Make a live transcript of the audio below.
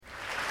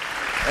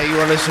You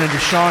are listening to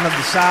Sean of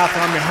the South,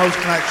 and I'm your host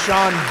tonight,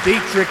 Sean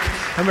Dietrich,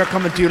 and we're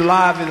coming to you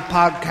live in the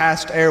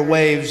podcast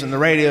airwaves and the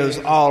radios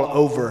all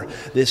over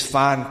this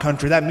fine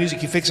country. That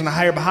music you're fixing to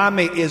hear behind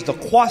me is the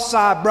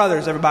Quasi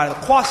Brothers, everybody, the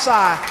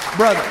Quasi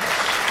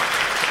Brothers.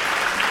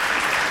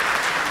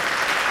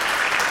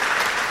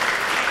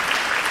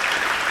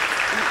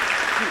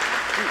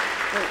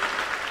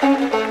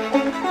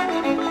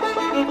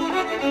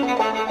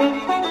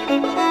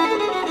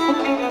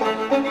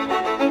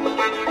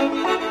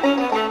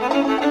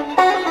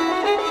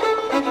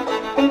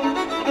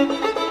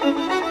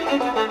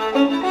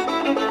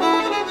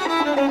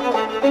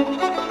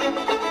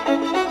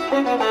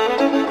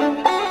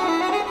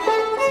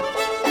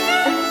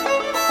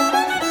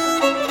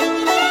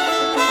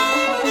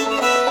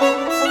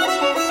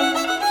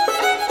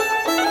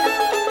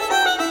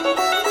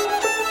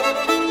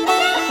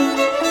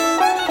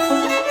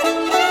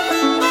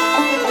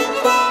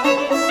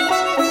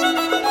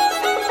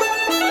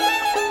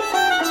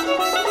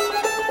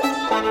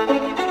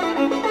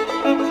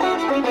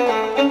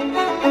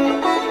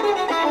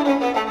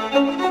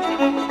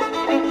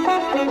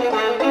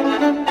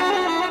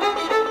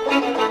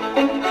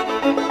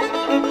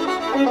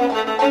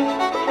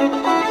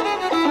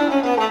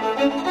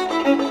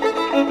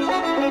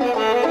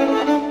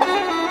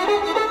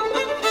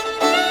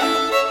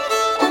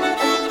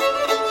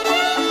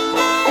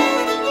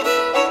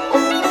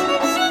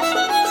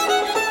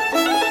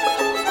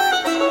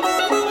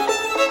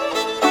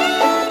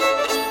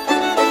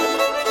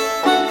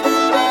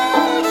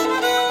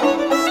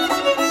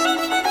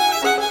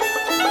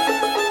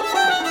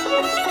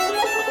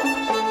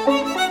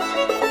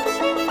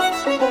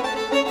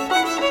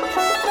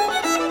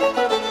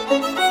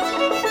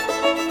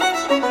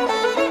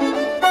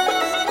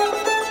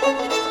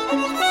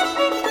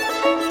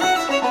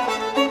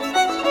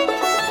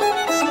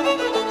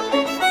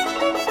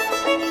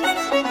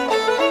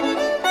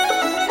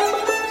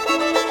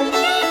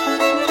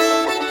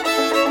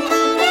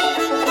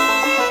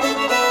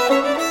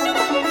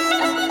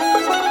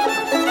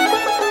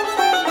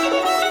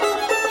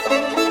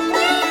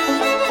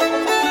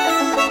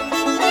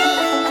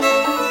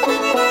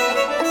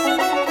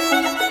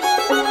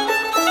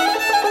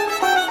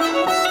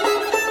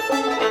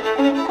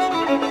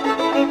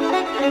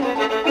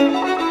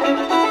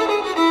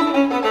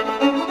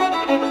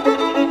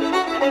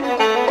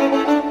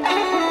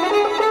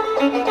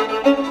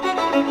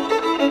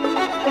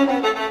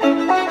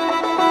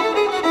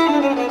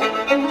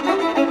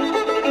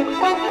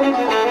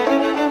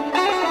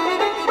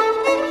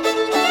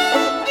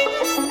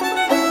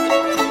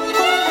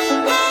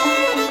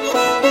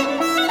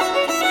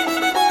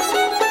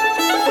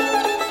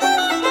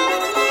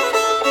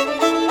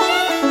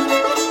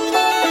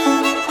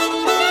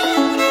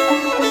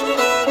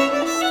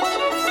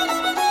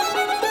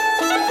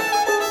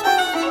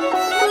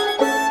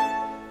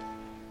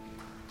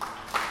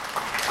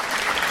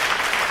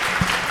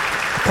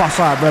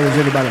 Quasi Brothers,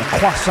 everybody.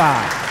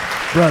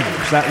 Quasi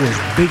Brothers. That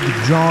was Big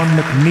John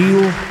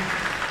McNeil,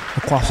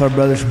 the Quasi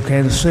Brothers from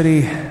Kansas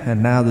City.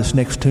 And now this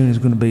next tune is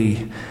going to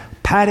be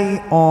Patty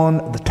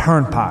on the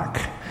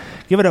Turnpike.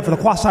 Give it up for the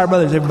Quasi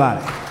Brothers,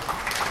 everybody.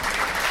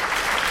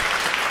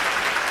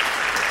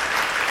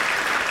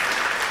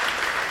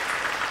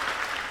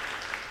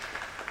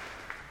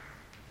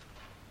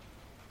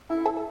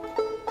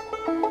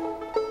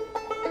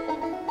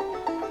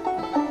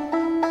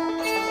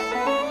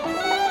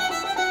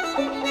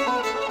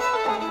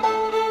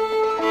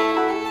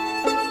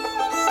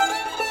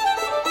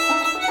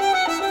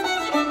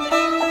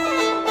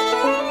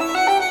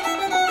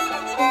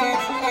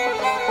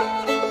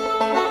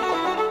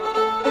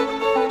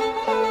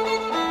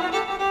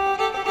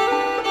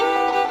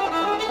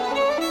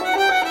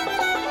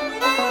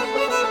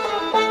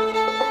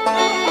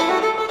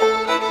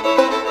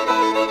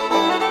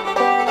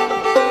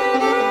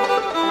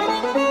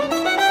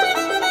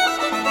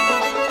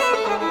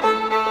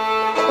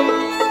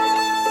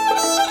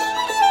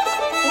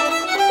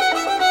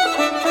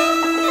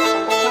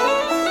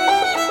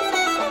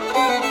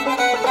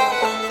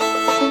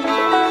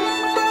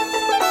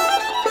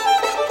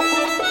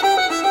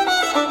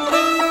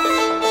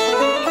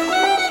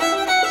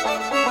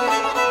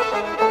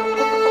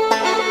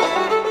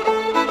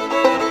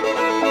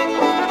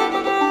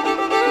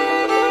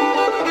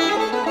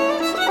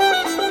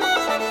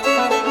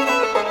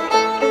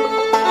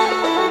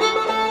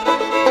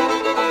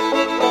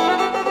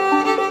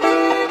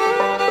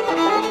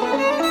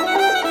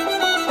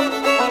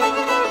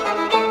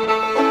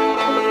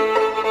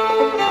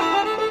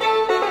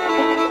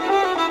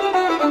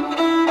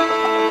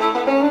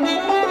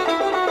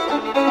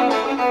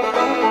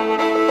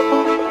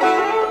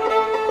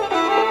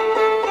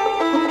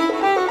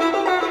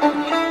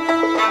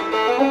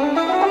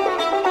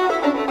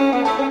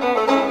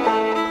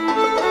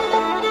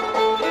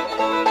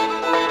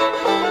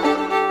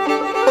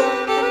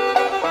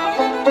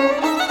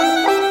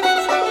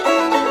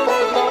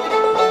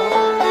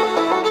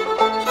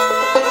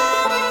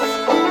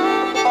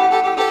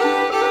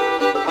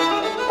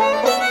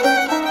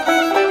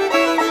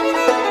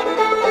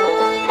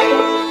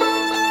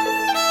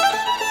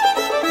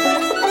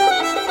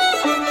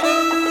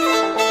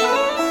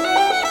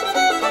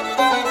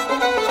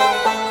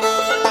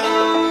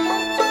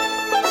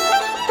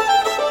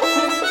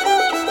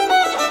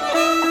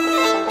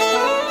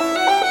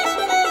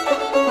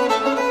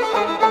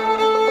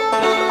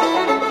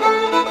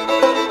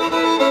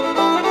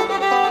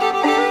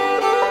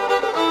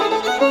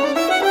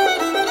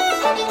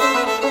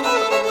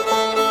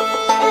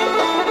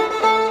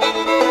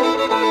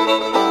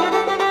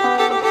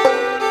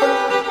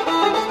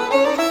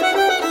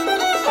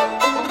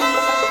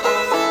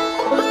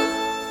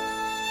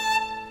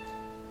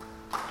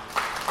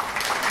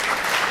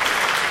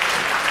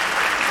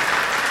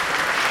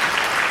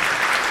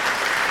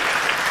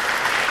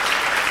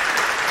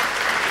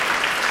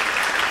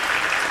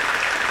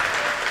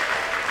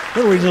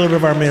 We'll read a little bit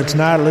of our mail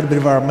tonight, a little bit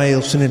of our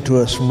mail sent in to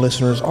us from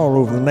listeners all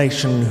over the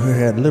nation who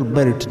had a little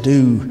better to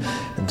do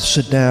than to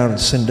sit down and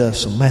send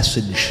us a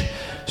message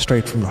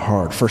straight from the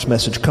heart. First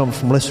message comes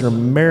from listener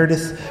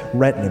Meredith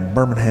Retton in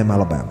Birmingham,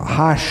 Alabama.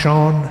 Hi,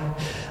 Sean.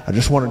 I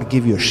just wanted to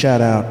give you a shout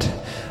out.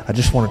 I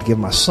just wanted to give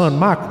my son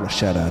Michael a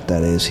shout out,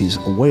 that is. He's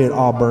away at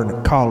Auburn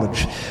at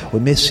college. We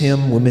miss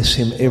him. We miss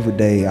him every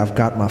day. I've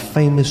got my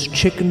famous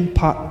chicken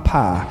pot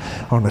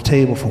pie on the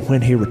table for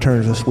when he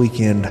returns this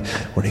weekend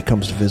when he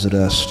comes to visit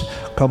us.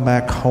 Come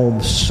back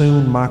home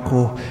soon,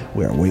 Michael.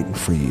 We are waiting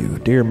for you.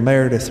 Dear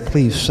Meredith,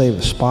 please save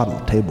a spot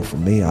at the table for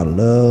me. I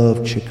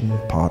love chicken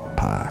pot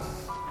pie.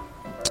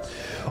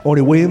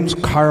 Odie Williams,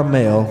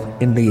 Carmel,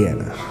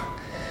 Indiana.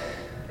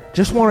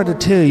 Just wanted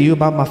to tell you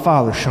about my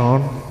father,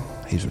 Sean.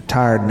 He's a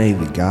retired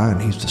Navy guy, and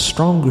he's the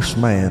strongest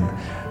man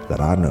that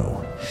I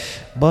know.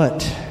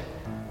 But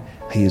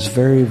he is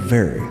very,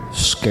 very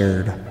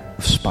scared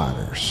of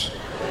spiders.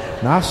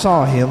 Now, I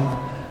saw him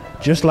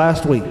just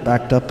last week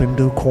backed up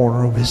into a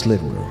corner of his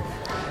living room.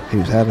 He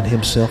was having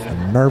himself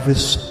a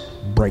nervous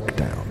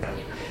breakdown.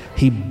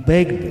 He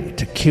begged me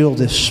to kill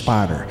this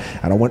spider,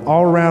 and I went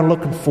all around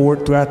looking for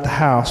it throughout the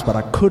house, but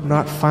I could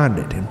not find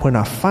it. And when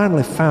I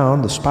finally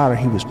found the spider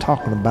he was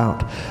talking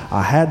about,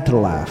 I had to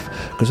laugh,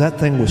 because that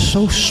thing was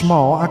so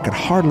small I could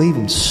hardly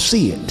even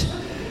see it.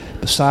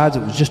 Besides,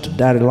 it was just a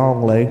daddy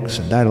long legs,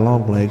 and daddy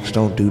long legs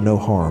don't do no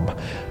harm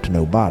to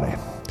nobody.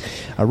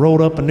 I rolled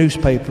up a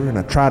newspaper and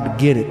I tried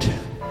to get it,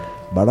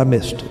 but I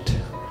missed it.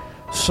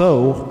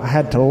 So I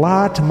had to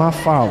lie to my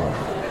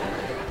father.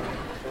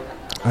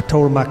 I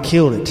told him I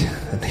killed it,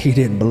 and he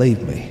didn't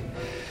believe me.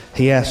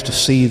 He asked to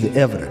see the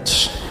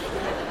evidence.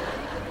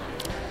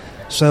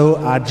 So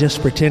I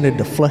just pretended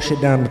to flush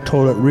it down the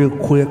toilet real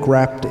quick,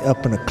 wrapped it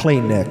up in a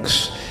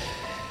Kleenex.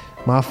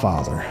 My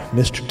father,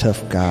 Mr.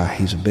 Tough Guy,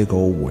 he's a big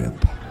old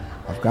wimp.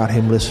 I've got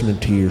him listening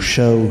to your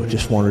show.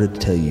 Just wanted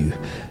to tell you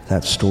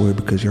that story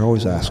because you're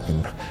always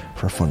asking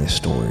for funny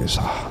stories.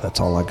 That's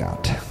all I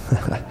got.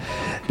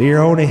 Dear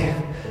Oni,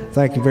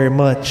 thank you very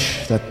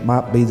much. That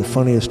might be the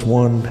funniest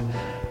one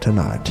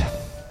tonight.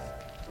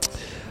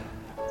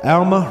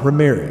 Alma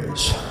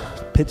Ramirez,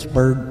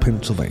 Pittsburgh,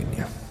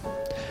 Pennsylvania.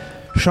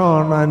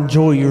 Sean, I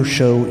enjoy your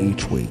show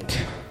each week,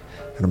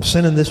 and I'm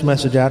sending this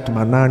message out to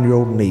my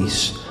 9-year-old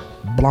niece,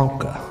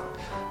 Blanca.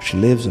 She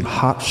lives in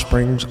Hot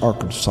Springs,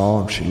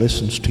 Arkansas, and she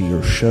listens to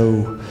your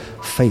show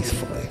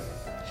faithfully.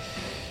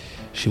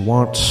 She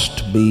wants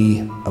to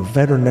be a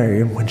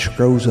veterinarian when she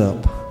grows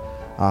up.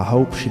 I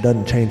hope she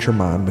doesn't change her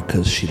mind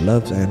because she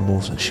loves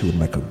animals and she would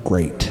make a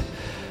great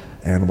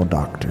animal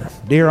doctor.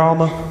 Dear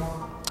Alma,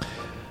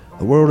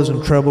 the world is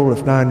in trouble if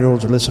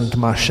 9-year-olds are listening to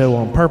my show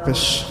on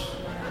purpose.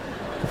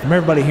 From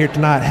everybody here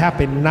tonight,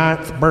 happy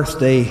 9th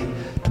birthday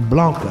to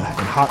Blanca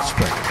in Hot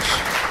Springs.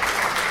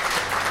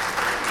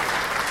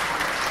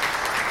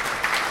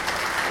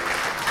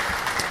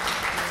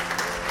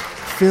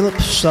 Philip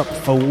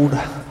Supfold,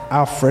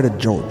 Alpharetta,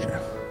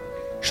 Georgia.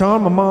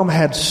 Sean, my mom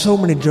had so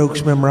many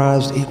jokes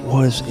memorized, it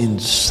was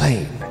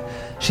insane.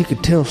 She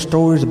could tell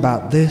stories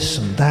about this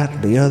and that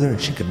and the other,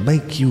 and she could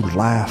make you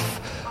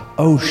laugh.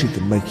 Oh, she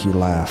could make you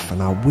laugh,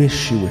 and I wish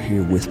she were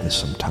here with me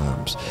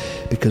sometimes,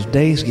 because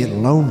days get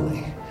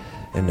lonely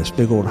in this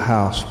big old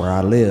house where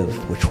I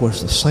live, which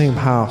was the same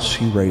house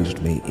she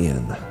raised me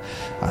in.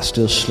 I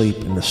still sleep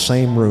in the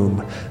same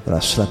room that I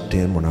slept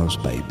in when I was a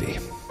baby.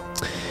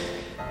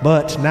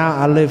 But now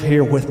I live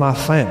here with my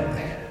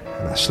family,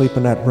 and I sleep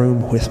in that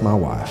room with my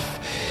wife.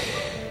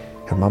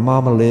 And my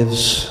mama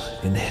lives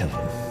in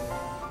heaven.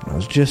 I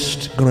was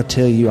just going to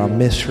tell you I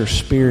miss her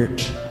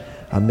spirit,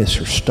 I miss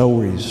her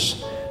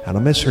stories, and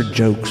I miss her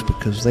jokes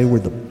because they were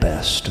the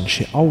best, and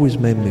she always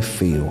made me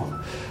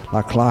feel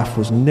like life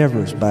was never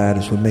as bad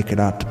as we make it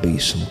out to be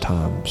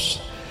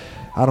sometimes.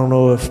 I don't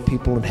know if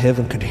people in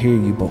heaven could hear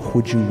you, but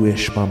would you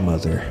wish my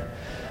mother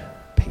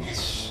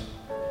peace?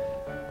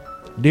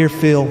 Dear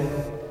Phil,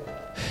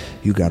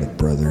 you got it,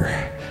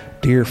 brother.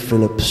 Dear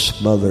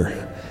Philip's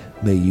mother,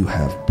 may you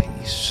have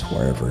peace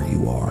wherever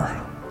you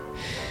are.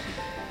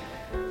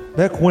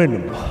 Beck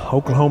Wyndham,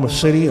 Oklahoma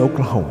City,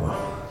 Oklahoma.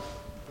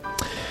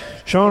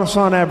 Sean, I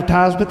saw an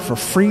advertisement for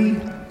free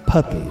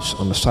puppies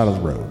on the side of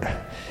the road.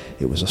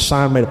 It was a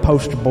sign made of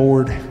poster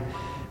board,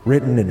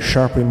 written in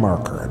Sharpie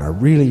marker, and I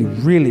really,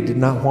 really did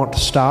not want to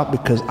stop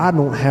because I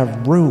don't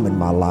have room in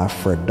my life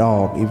for a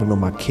dog, even though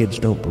my kids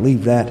don't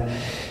believe that.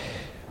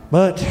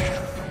 But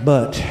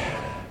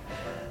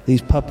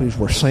these puppies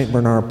were St.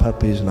 Bernard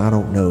puppies, and I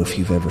don't know if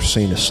you've ever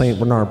seen a St.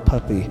 Bernard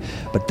puppy,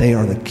 but they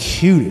are the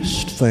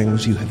cutest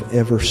things you have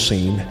ever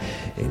seen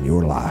in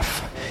your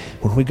life.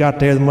 When we got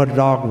there, the mother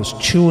dog was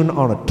chewing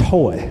on a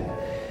toy.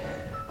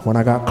 When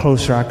I got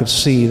closer, I could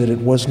see that it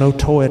was no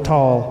toy at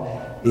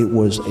all. It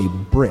was a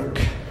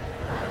brick.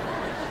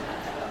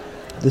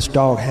 This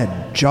dog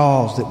had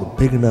jaws that were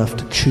big enough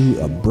to chew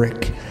a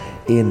brick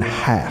in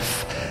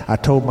half. I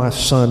told my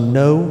son,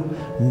 no,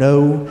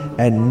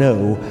 and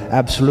no,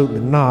 absolutely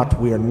not.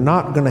 We are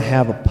not going to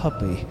have a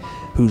puppy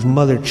whose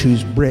mother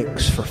chews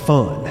bricks for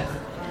fun.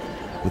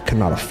 We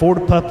cannot afford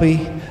a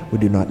puppy. We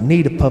do not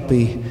need a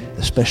puppy,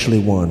 especially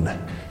one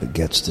that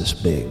gets this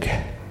big.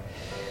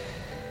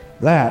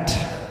 That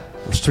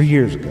was 3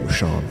 years ago,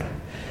 Sean.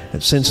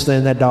 And since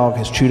then, that dog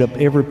has chewed up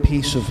every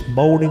piece of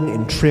molding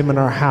and trim in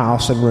our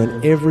house and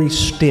run every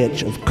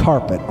stitch of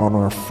carpet on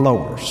our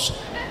floors.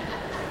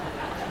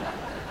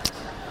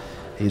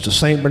 He's a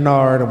St.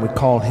 Bernard, and we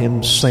call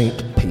him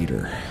St.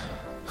 Peter.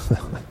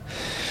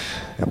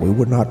 And we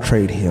would not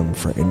trade him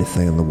for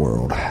anything in the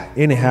world.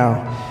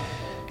 Anyhow,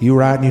 you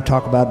write and you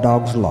talk about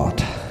dogs a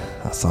lot.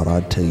 I thought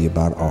I'd tell you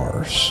about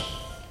ours.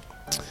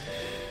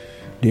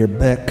 Dear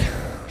Beck,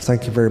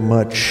 thank you very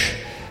much.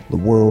 The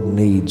world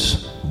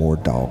needs more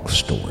dog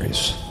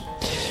stories.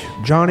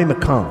 Johnny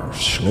McConnors,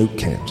 Chanute,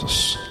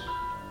 Kansas.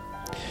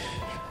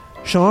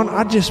 Sean,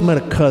 I just met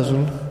a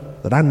cousin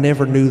that I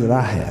never knew that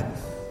I had.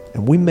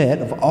 And we met,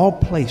 of all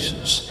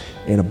places,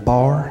 in a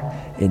bar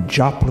in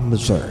Joplin,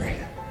 Missouri.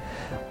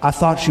 I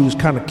thought she was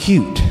kind of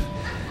cute,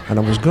 and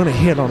I was going to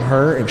hit on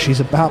her, and she's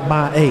about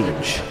my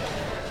age.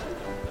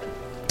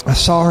 I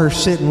saw her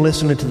sitting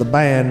listening to the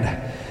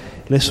band,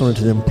 listening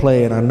to them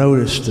play, and I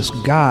noticed this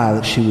guy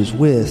that she was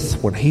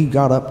with. When he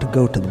got up to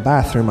go to the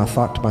bathroom, I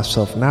thought to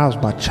myself, now's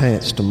my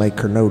chance to make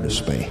her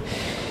notice me.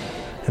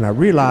 And I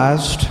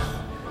realized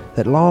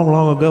that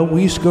long ago,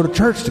 we used to go to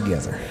church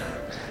together.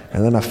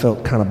 And then I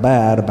felt kind of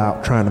bad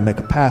about trying to make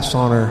a pass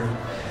on her.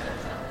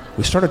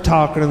 We started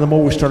talking, and the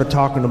more we started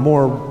talking, the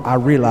more I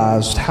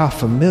realized how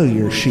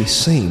familiar she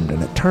seemed.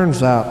 And it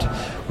turns out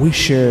we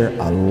share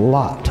a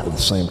lot of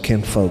the same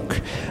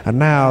kinfolk. And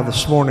now,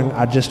 this morning,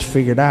 I just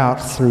figured out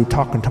through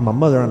talking to my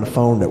mother on the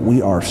phone that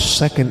we are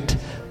second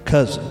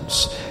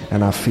cousins.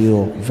 And I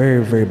feel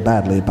very, very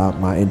badly about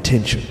my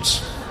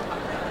intentions.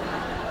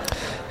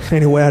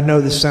 Anyway, I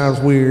know this sounds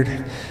weird.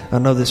 I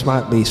know this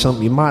might be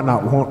something you might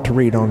not want to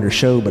read on your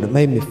show, but it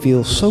made me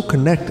feel so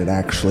connected,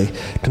 actually,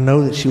 to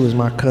know that she was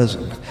my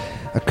cousin.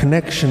 A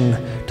connection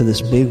to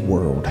this big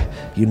world.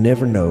 You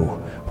never know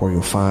where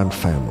you'll find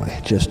family.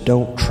 Just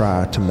don't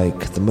try to make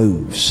the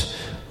moves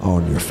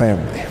on your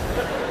family.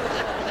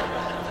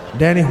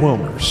 Danny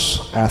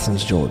Wilmers,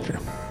 Athens, Georgia.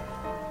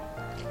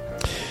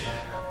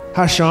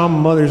 Hi, Sean. My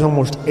mother's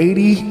almost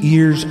 80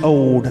 years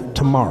old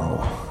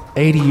tomorrow.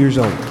 80 years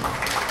old.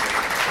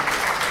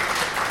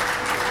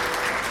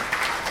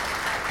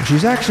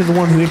 She's actually the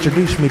one who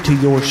introduced me to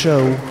your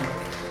show.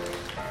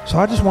 So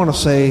I just want to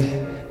say,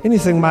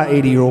 anything my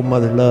 80-year-old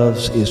mother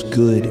loves is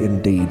good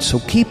indeed. So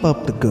keep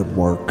up the good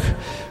work.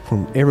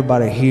 From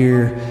everybody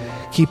here,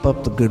 keep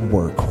up the good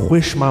work.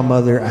 Wish my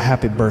mother a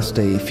happy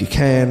birthday if you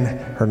can.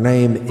 Her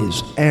name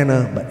is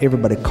Anna, but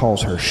everybody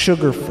calls her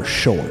Sugar for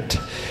short.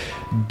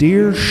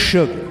 Dear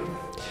Sugar,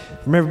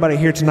 from everybody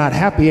here tonight,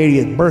 happy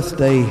 80th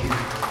birthday.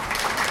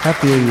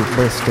 Happy 80th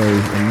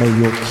birthday, and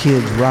may your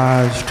kids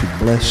rise to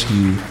bless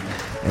you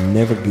and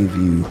never give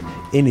you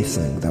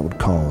anything that would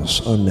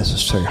cause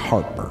unnecessary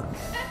heartburn.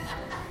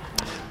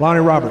 Lonnie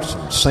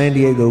Robertson, San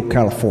Diego,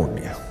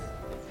 California.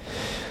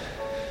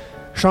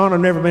 Sean,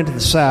 I've never been to the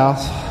South,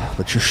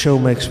 but your show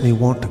makes me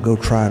want to go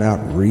try it out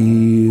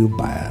real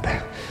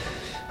bad.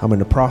 I'm in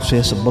the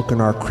process of booking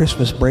our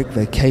Christmas break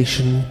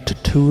vacation to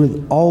tour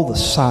all the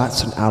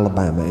sites in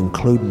Alabama,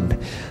 including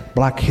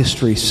Black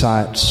History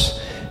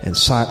sites and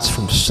sites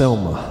from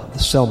Selma, the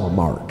Selma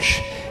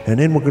March. And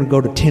then we're going to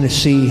go to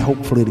Tennessee,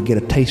 hopefully to get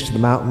a taste of the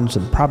mountains,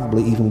 and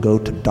probably even go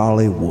to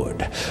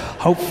Dollywood.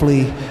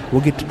 Hopefully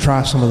we'll get to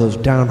try some of those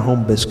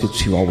down-home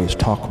biscuits you always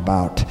talk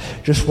about.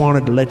 Just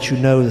wanted to let you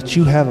know that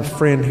you have a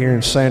friend here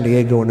in San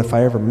Diego, and if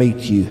I ever meet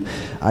you,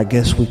 I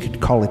guess we could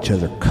call each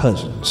other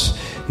cousins.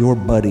 Your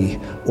buddy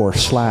or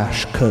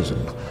 /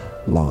 cousin,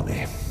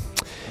 Lonnie.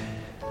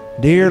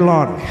 Dear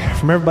Lonnie,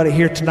 from everybody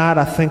here tonight,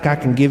 I think I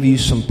can give you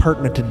some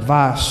pertinent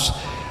advice.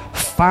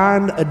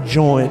 Find a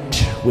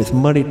joint with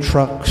muddy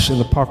trucks in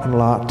the parking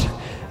lot,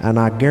 and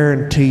I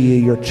guarantee you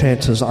your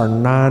chances are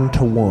 9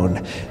 to 1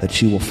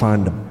 that you will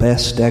find the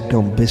best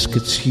daggone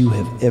biscuits you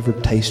have ever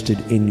tasted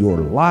in your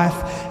life.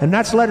 And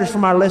that's letters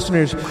from our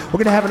listeners. We're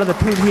going to have another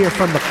tune here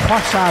from the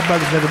Quasi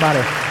Brothers, everybody.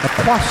 The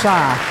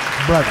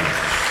Quasi Brothers.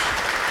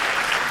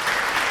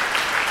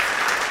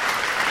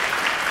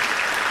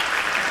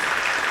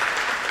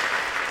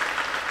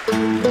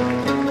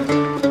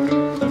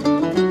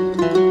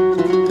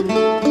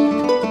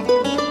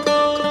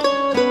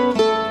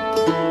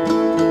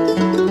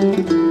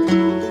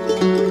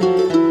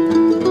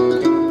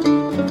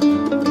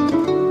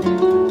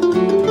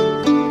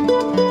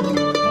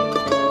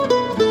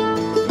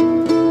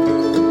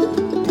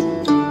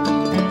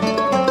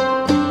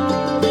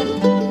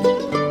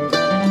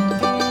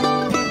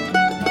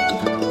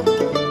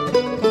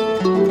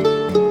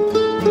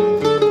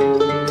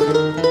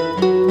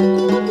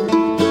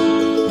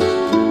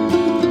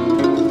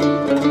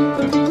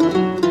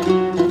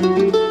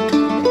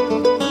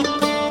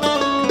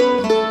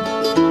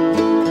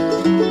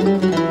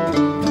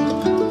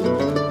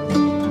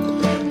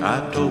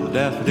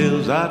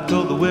 I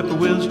told the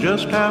whippoorwills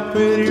just how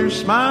pretty your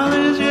smile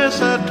is. Yes,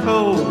 I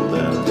told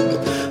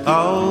them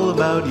all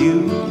about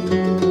you.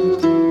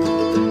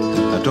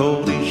 I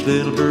told these each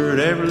little bird,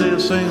 every little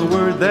single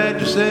word that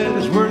you said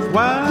is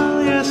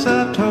worthwhile. Yes,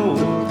 I told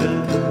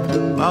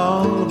them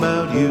all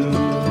about you.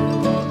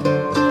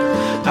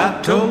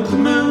 I told the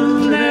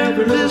moon,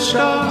 every little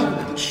star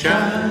that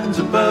shines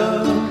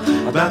above,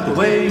 about the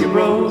way you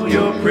roll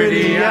your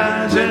pretty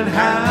eyes and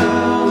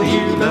how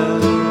you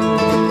love.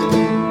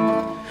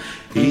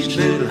 Each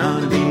little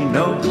honeybee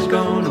knows it's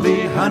gonna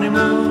be a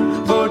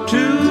honeymoon for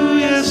two.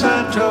 Yes,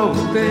 I told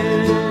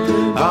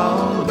them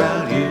all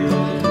about you.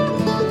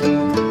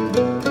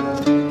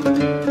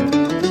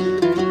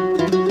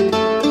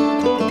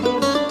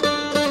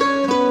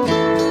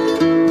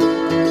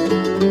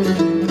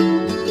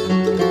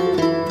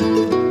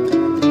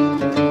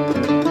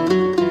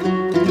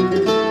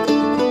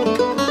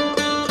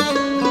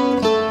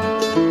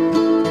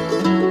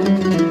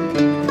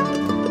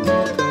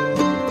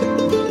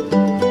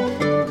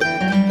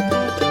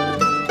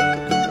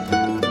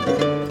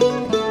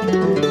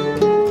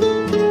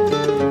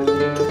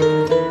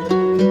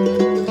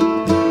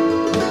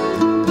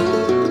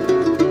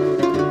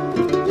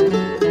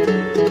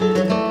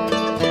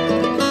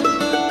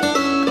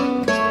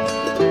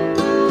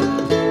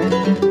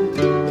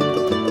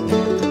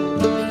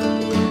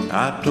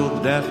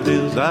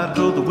 I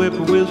told the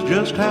whippoorwills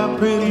just how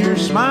pretty your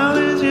smile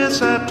is.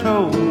 Yes, I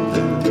told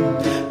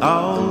them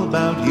all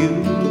about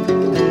you.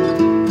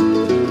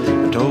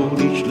 I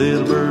told each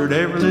little bird,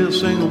 every little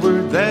single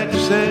word that you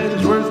said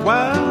is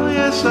worthwhile.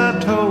 Yes, I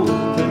told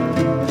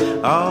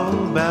them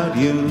all about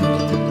you.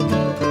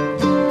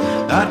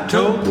 I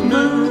told the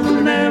moon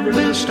and every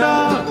little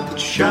star that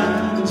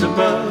shines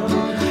above,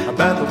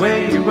 about the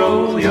way you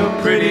roll your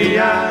pretty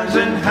eyes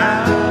and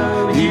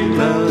how you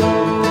love.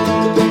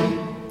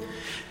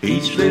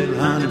 Each little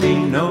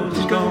honeybee knows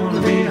it's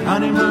gonna be a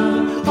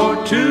honeymoon or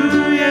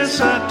two.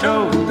 Yes, I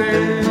told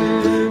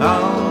them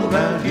all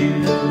about you.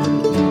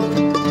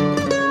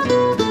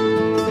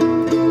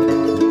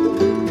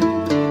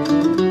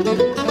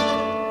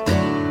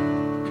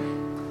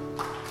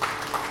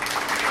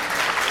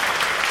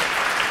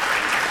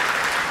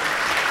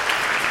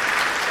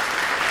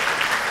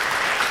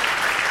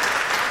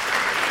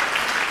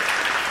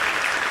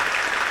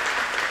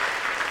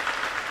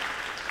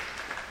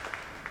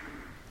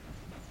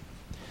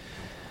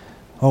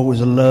 Oh, it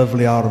was a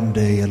lovely autumn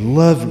day, a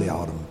lovely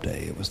autumn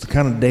day. It was the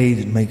kind of day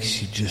that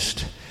makes you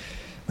just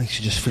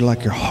feel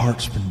like your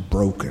heart's been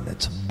broken.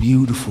 It's a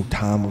beautiful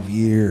time of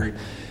year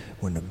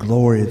when the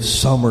glory of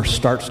summer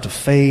starts to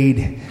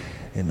fade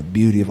and the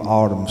beauty of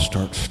autumn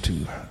starts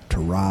to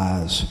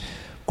rise.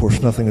 Of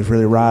course, nothing is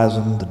really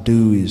rising. The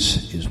dew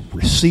is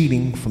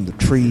receding from the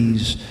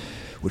trees,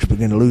 which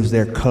begin to lose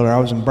their color. I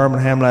was in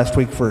Birmingham last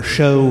week for a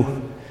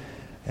show,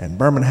 and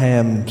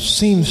Birmingham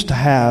seems to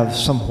have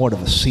somewhat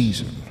of a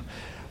season.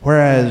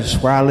 Whereas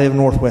where I live,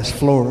 northwest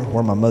Florida,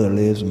 where my mother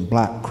lives in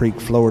Black Creek,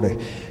 Florida,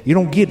 you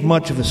don't get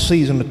much of a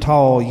season at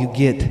all. You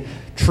get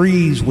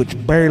trees which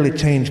barely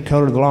change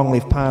color. The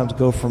longleaf pines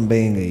go from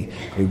being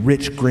a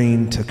rich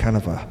green to kind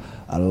of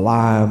a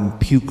lime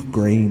puke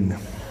green.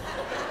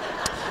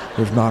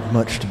 There's not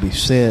much to be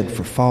said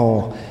for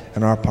fall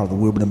in our part of the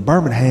world. But in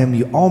Birmingham,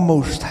 you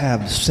almost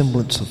have the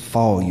semblance of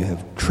fall. You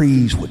have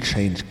trees which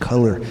change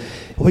color.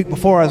 A week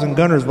before, I was in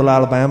Guntersville,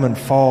 Alabama, and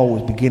fall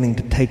was beginning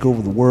to take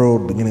over the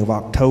world, beginning of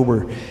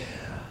October.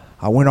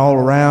 I went all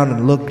around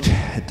and looked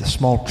at the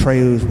small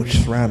trails which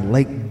surround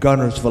Lake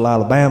Guntersville,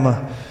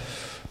 Alabama.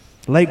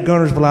 Lake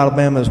Guntersville,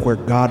 Alabama is where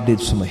God did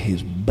some of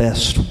his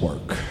best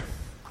work.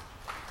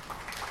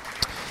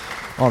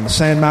 On the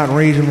Sand Mountain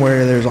region,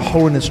 where there's a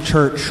holiness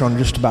church on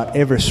just about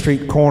every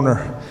street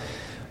corner,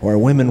 where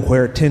women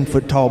wear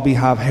 10-foot-tall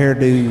beehive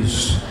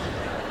hairdos.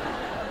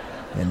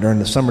 And during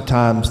the summer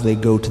times, they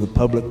go to the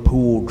public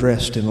pool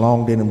dressed in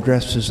long denim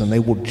dresses, and they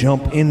will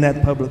jump in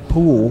that public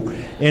pool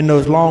in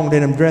those long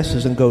denim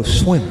dresses and go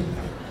swimming.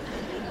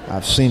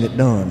 I've seen it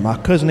done. My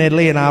cousin Ed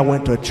Lee and I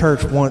went to a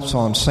church once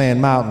on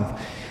Sand Mountain.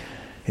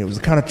 It was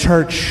the kind of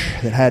church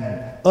that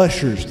had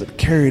ushers that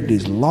carried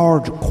these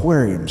large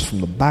aquariums from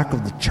the back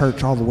of the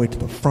church all the way to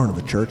the front of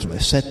the church, and they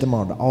set them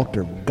on the altar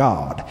of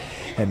God.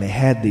 And they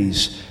had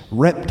these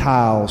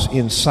reptiles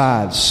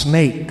inside,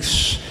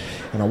 snakes.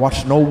 And I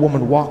watched an old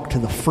woman walk to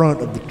the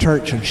front of the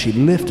church, and she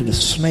lifted a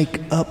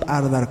snake up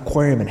out of that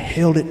aquarium and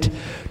held it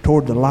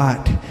toward the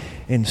light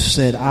and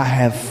said, "I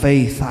have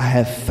faith, I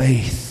have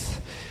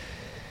faith."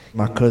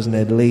 My cousin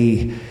Ed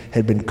Lee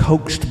had been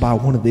coaxed by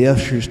one of the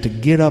ushers to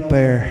get up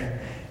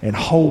there and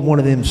hold one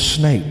of them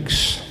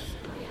snakes.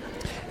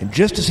 And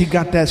just as he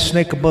got that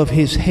snake above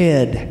his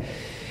head,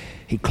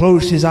 he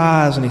closed his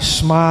eyes and he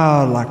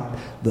smiled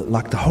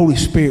like the Holy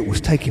Spirit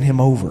was taking him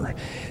over.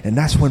 And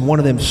that's when one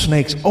of them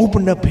snakes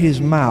opened up his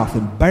mouth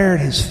and bared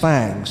his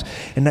fangs.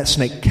 And that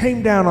snake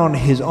came down on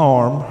his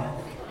arm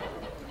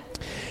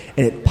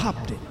and it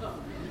popped it.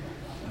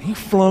 He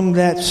flung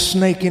that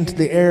snake into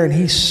the air and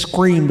he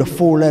screamed a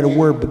 4-letter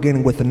word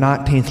beginning with the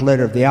 19th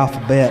letter of the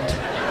alphabet.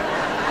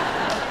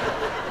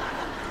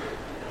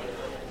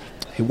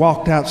 He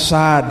walked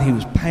outside and he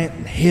was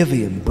panting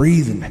heavy and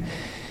breathing.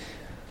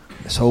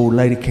 This old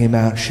lady came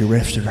out. She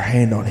rested her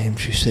hand on him.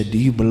 She said, "Do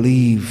you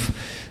believe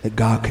that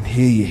God can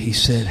heal you?" He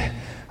said,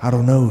 "I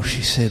don't know."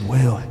 She said,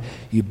 "Well,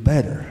 you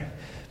better,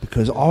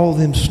 because all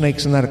them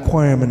snakes in that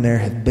aquarium in there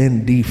have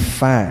been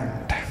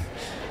defanged."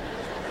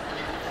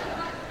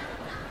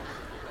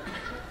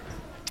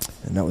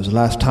 And that was the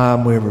last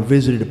time we ever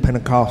visited a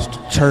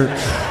Pentecostal church.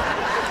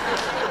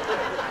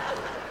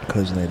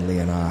 Cousin Ed Lee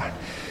and I.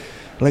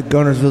 Lake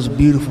Gunnersville's a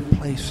beautiful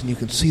place, and you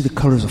can see the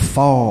colors of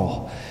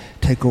fall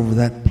take over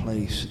that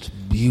place. It's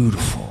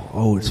beautiful.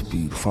 Oh, it's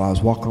beautiful. I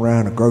was walking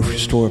around a grocery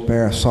store up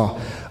there. I saw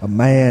a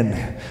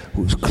man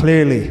who was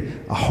clearly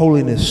a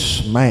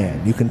holiness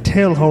man. You can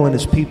tell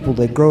holiness people,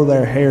 they grow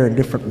their hair in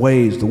different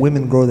ways. The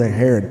women grow their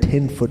hair in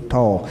 10 foot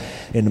tall.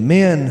 And the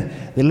men,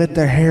 they let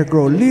their hair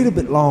grow a little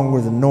bit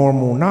longer than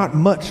normal. Not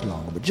much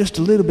longer, but just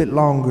a little bit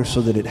longer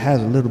so that it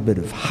has a little bit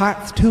of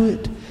height to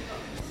it.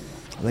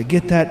 They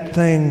get that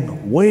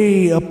thing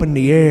way up in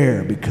the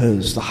air,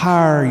 because the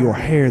higher your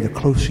hair, the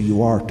closer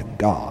you are to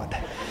God.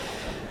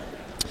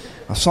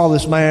 I saw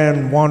this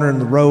man wandering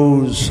the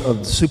rows of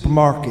the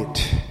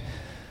supermarket,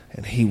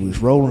 and he was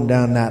rolling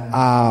down that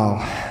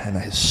aisle, and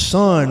his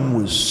son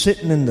was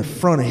sitting in the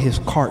front of his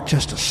cart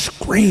just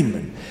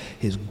screaming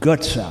his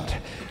guts out.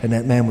 And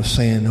that man was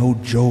saying, oh,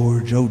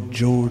 George,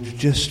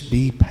 just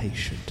be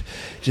patient.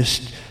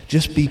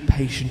 Just be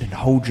patient and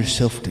hold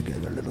yourself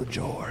together, little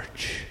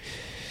George."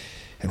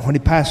 And when he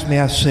passed me,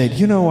 I said,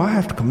 "You know, I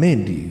have to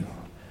commend you.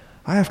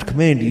 I have to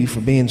commend you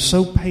for being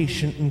so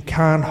patient and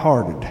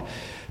kind-hearted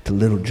to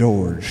little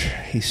George."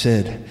 He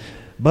said,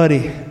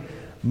 "Buddy,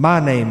 my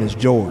name is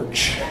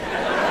George."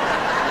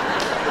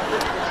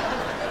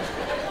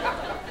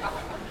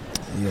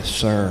 Yes,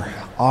 sir.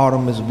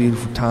 Autumn is a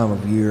beautiful time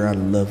of year. I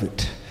love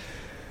it.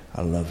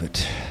 I love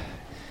it.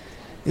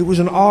 It was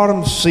an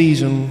autumn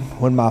season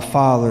when my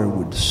father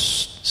would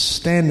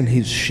stand in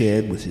his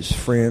shed with his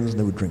friends, and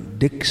they would drink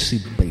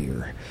Dixie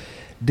beer.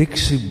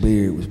 Dixie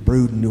beer was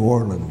brewed in New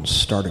Orleans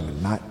starting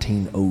in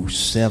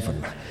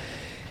 1907.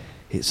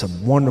 It's a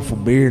wonderful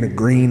beer in a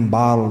green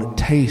bottle. It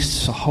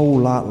tastes a whole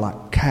lot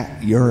like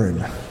cat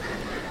urine.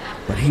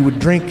 But he would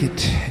drink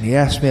it, and he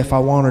asked me if I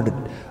wanted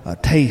a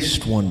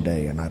taste one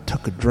day, and I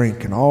took a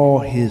drink, and all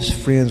his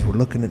friends were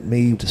looking at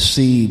me to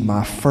see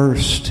my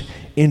first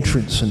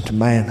entrance into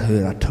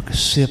manhood. I took a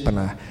sip, and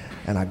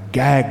I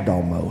gagged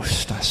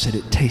almost. I said,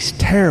 "It tastes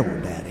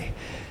terrible, Daddy."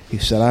 He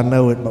said, "I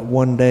know it, but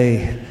one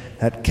day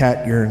that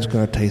cat urine's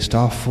going to taste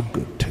awful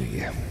good to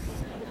you."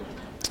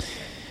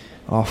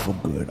 Awful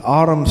good.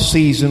 Autumn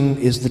season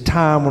is the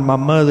time when my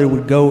mother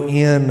would go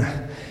in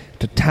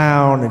to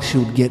town and she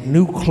would get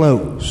new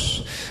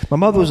clothes. My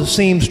mother was a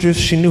seamstress.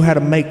 She knew how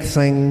to make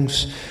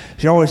things.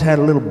 She always had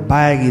a little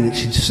baggie that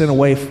she'd sent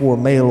away for a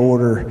mail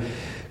order,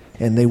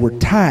 and they were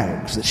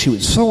tags that she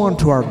would sew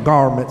onto our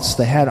garments.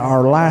 They had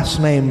our last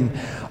name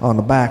on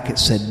the back. It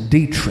said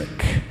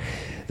Dietrich.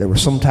 There were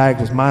some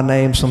tags with my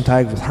name, some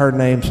tags with her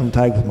name, some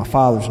tags with my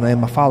father's name.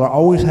 My father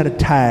always had a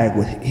tag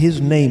with his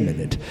name in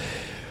it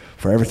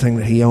for everything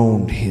that he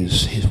owned.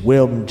 His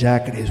welding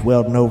jacket, his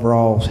welding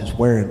overalls, his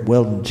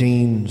welding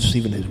jeans,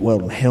 even his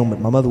welding helmet.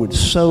 My mother would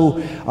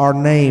sew our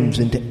names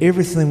into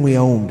everything we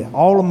owned.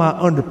 All of my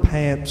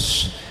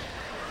underpants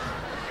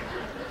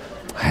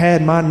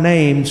had my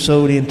name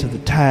sewed into the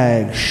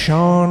tag.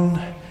 Sean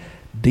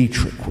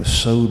Dietrich was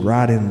sewed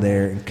right in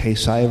there in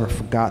case I ever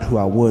forgot who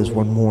I was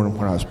one morning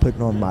when I was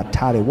putting on my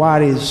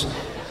tighty-whities.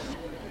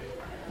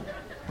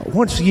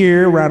 Once a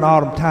year, around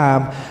autumn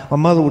time, my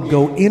mother would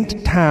go into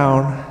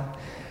town,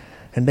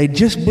 and they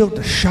just built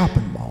a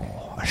shopping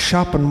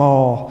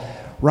mall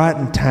right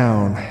in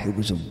town. It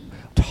was a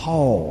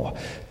tall,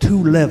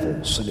 2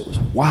 levels, and it was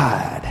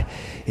wide.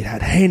 It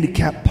had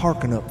handicapped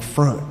parking up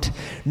front.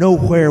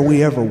 Nowhere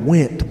we ever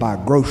went to buy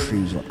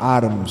groceries or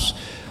items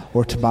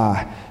or to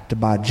buy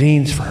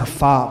jeans for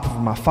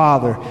my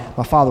father.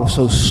 My father was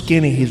so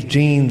skinny, his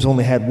jeans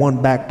only had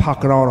one back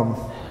pocket on them.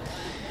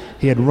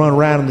 He had to run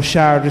around in the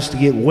shower just to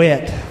get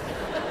wet.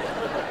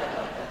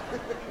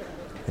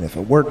 And if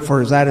it worked for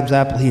his Adam's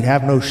apple, he'd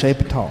have no shape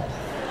at all.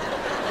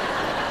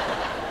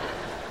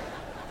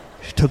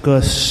 She took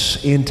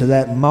us into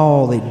that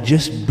mall. They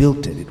just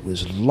built it. It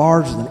was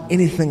larger than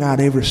anything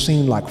I'd ever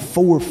seen, like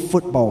 4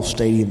 football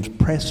stadiums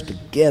pressed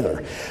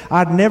together.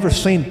 I'd never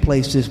seen a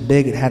place this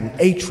big. It had an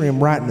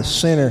atrium right in the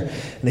center,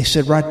 and they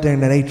said right there in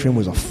that atrium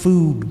was a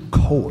food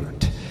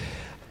court.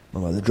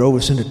 My mother drove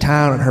us into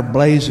town in her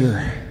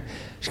Blazer.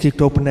 She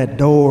kicked open that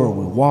door, and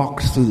we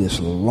walked through this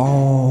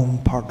long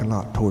parking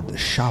lot toward the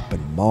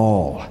shopping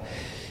mall.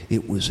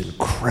 It was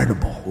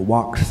incredible. We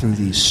walked through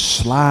these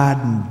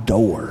sliding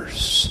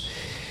doors.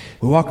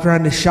 We walked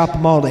around this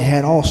shopping mall. They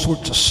had all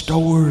sorts of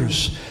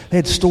stores. They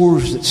had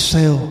stores that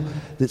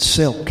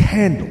sell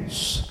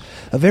candles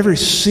of every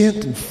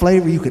scent and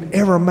flavor you could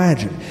ever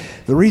imagine.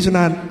 The reason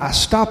I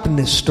stopped in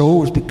this store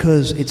was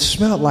because it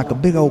smelled like a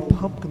big old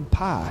pumpkin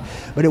pie.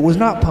 But it was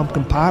not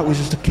pumpkin pie. It was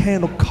just a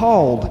candle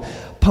called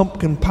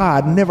pumpkin pie.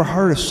 I'd never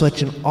heard of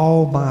such in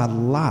all my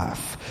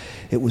life.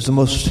 It was the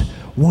most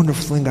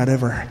wonderful thing I'd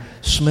ever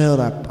smelled.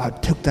 I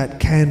took that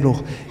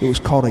candle. It was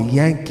called a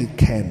Yankee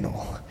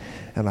candle.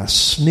 And I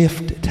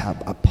sniffed it.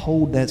 I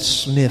pulled that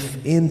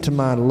sniff into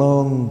my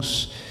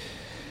lungs.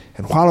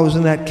 And while I was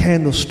in that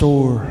candle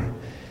store,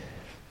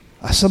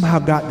 I somehow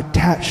got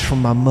detached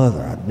from my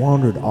mother. I'd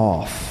wandered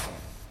off.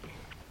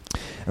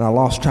 And I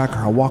lost track of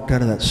her. I walked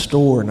out of that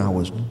store and I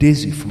was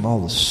dizzy from all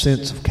the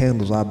scents of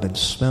candles I'd been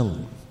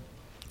smelling.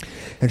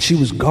 And she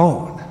was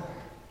gone.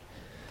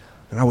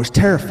 And I was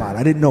terrified.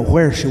 I didn't know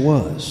where she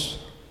was.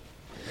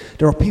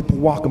 There were people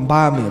walking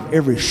by me of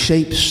every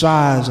shape,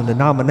 size, and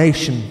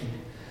denomination.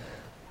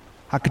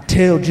 I could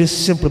tell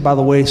just simply by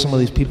the way some of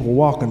these people were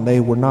walking, they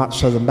were not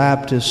Southern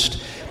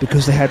Baptist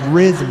because they had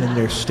rhythm in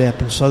their step,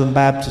 and Southern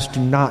Baptists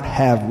do not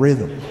have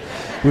rhythm.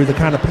 We were the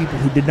kind of people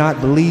who did not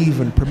believe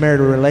in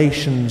premarital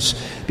relations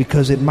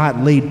because it might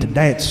lead to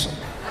dancing.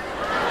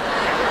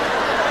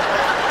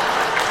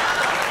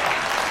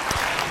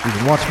 You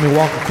can watch me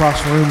walk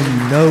across the room and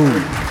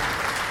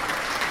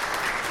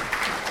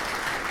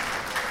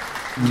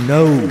you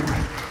know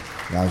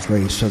that I was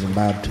raised Southern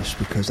Baptist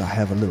because I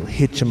have a little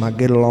hitch in my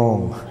get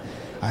along.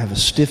 I have a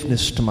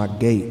stiffness to my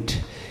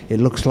gait. It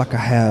looks like I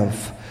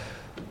have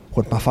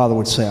what my father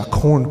would say, a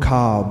corn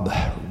cob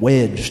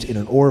wedged in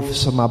an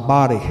orifice of my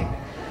body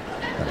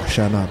that I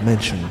shall not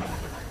mention.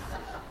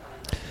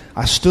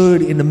 I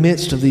stood in the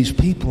midst of these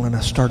people and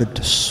I started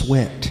to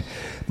sweat.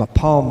 My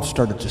palms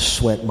started to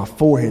sweat, my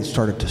forehead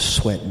started to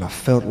sweat, and I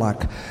felt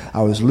like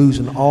I was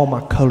losing all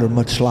my color,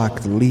 much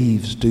like the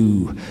leaves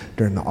do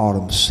during the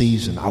autumn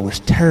season. I was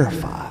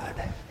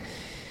terrified.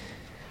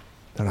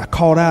 And I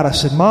called out, I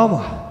said,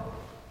 Mama,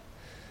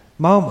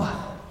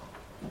 Mama.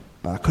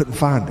 But I couldn't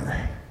find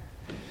her.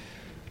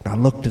 And I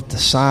looked at the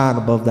sign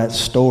above that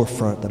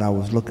storefront that I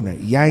was looking at,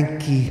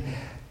 Yankee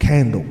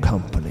Candle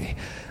Company.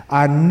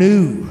 I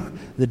knew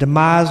the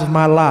demise of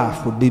my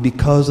life would be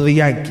because of a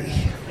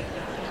Yankee.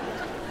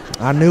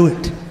 I knew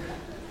it.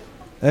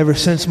 Ever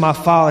since my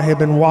father had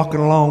been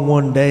walking along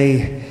one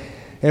day,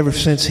 ever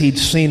since he'd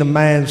seen a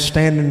man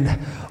standing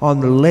on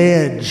the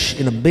ledge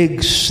in a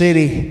big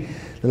city,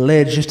 the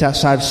ledge just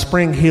outside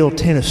Spring Hill,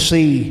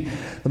 Tennessee,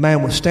 the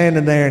man was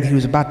standing there and he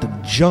was about to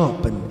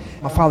jump, and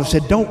my father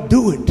said, "Don't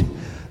do it.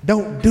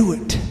 Don't do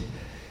it."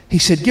 He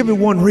said, "Give me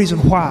one reason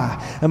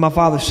why." And my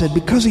father said,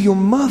 "Because of your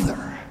mother.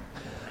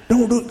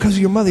 Don't do it because of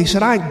your mother." He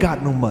said, "I ain't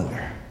got no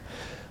mother."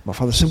 My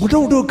father said, "Well,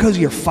 don't do it because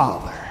of your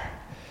father."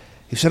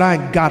 He said, "I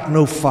ain't got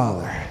no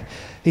father."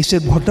 He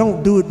said, "Well,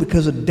 don't do it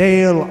because of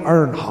Dale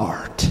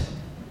Earnhardt."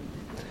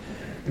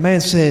 The man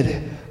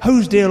said,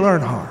 "Who's Dale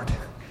Earnhardt?"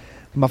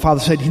 My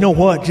father said, "You know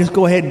what? Just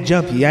go ahead and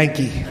jump, you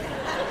Yankee."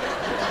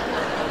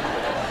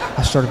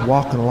 I started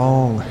walking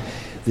along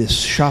this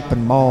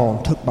shopping mall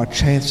and took my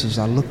chances.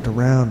 I looked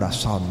around. I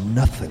saw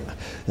nothing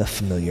of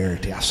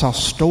familiarity. I saw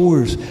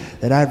stores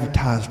that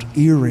advertised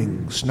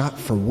earrings, not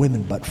for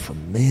women, but for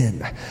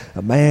men.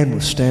 A man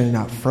was standing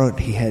out front.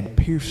 He had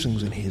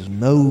piercings in his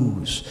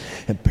nose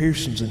and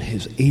piercings in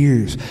his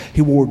ears.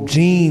 He wore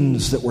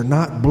jeans that were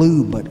not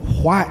blue, but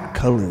white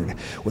colored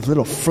with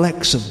little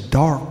flecks of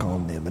dark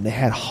on them, and they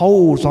had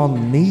holes on the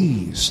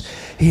knees.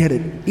 He had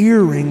an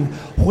earring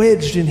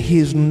wedged in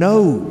his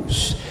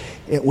nose,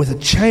 with a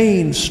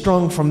chain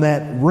strung from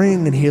that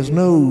ring in his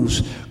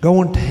nose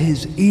going to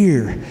his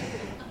ear.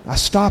 I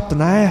stopped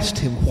and I asked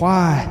him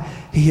why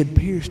he had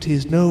pierced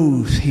his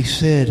nose. He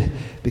said,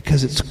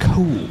 "Because it's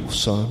cool,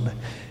 son.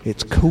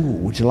 It's cool.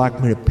 Would you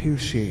like me to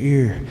pierce your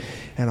ear?"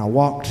 And I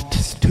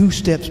walked 2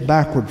 steps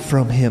backward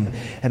from him,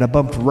 and I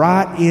bumped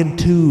right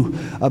into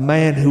a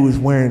man who was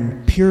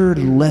wearing pure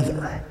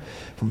leather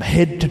from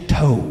head to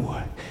toe.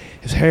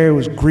 His hair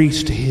was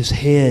greased to his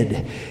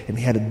head, and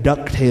he had a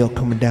ducktail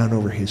coming down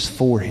over his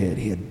forehead.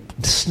 He had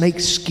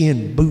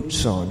snakeskin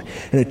boots on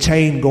and a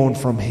chain going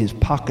from his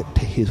pocket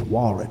to his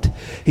wallet.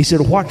 He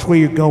said, "Watch where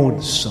you're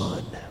going,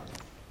 son."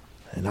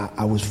 And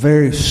I was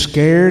very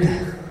scared.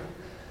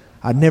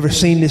 I'd never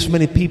seen this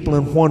many people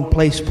in one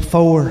place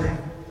before.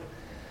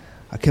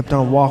 I kept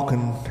on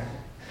walking,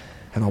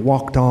 and I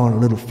walked on a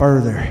little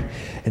further,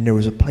 and there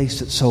was a place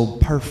that sold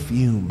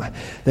perfume.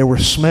 There were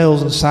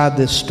smells inside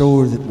this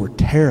store that were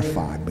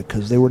terrifying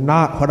because they were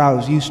not what I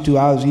was used to.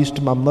 I was used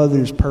to my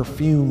mother's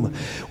perfume,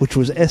 which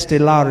was Estee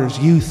Lauder's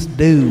Youth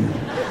Dew.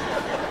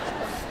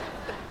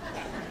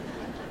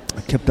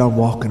 I kept on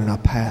walking, and I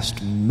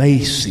passed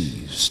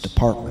Macy's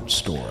department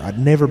store. I'd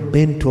never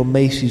been to a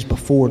Macy's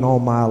before in all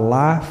my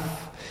life.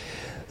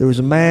 There was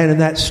a man in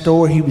that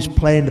store. He was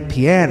playing the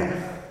piano.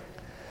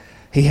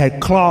 He had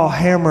claw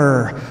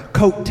hammer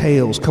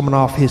coattails coming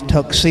off his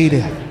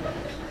tuxedo.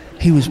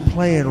 He was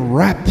playing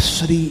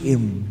Rhapsody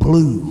in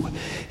Blue.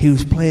 He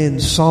was playing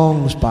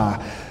songs by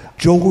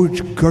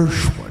George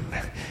Gershwin.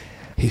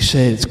 He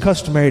said, "It's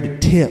customary to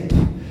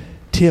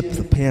tip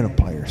the piano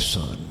player,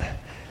 son."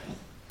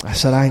 I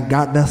said, "I ain't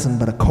got nothing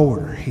but a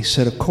quarter." He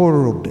said, "A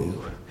quarter will do."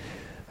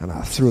 And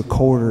I threw a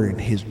quarter in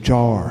his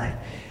jar,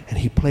 and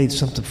he played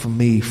something for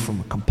me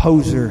from a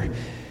composer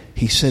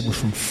he said was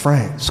from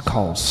France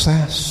called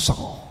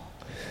Saint-Saëns.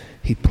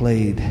 He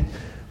played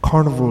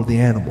Carnival of the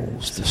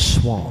Animals, The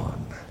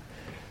Swan.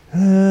 Oh,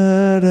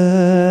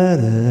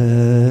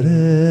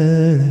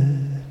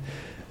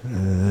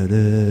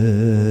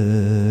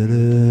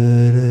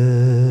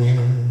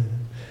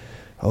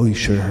 you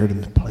sure heard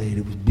him play it.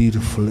 It was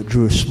beautiful. It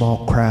drew a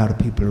small crowd of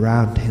people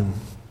around him.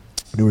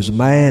 There was a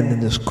man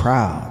in this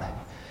crowd.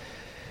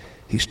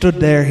 He stood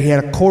there. He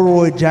had a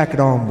corduroy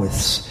jacket on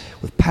with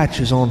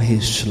patches on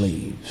his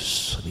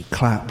sleeves. And he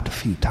clapped a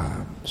few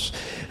times.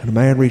 And the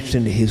man reached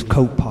into his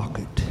coat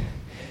pocket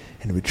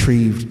and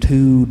retrieved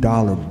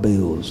 $2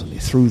 bills, and he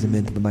threw them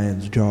into the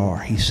man's jar.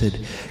 He said,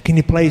 "Can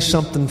you play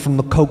something from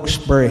the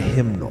Cokesbury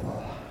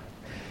hymnal?"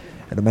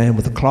 And the man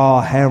with the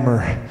claw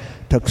hammer,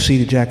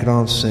 tuxedo jacket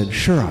on, said,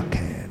 "Sure I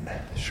can,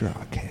 sure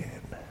I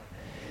can."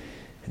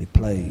 And he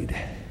played,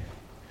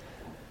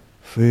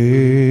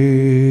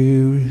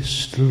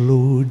 "Fairest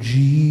Lord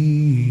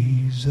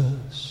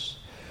Jesus,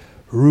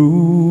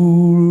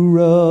 ruler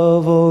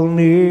of all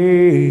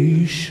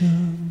nations."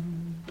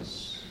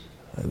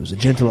 It was a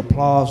gentle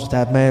applause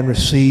that man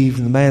received,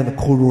 and the man in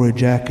the corduroy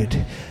jacket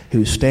who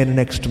was standing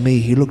next to me,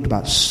 he looked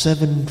about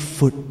 7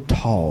 foot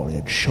tall. He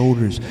had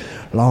shoulders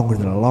longer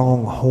than a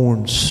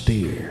longhorn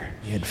steer.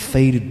 He had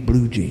faded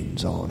blue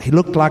jeans on. He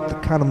looked like the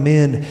kind of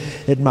men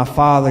that my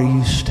father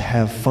used to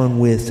have fun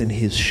with in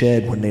his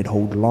shed when they'd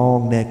hold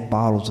long neck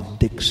bottles of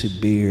Dixie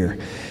beer,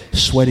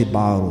 sweaty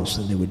bottles,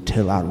 and they would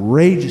tell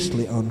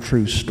outrageously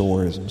untrue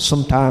stories. And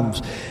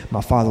sometimes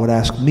my father would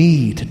ask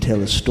me to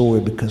tell a story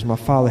because my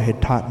father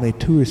had taught me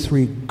 2 or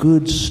 3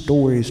 good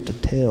stories to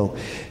tell.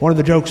 One of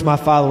the jokes my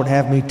father would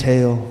have me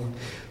tell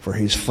for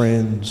his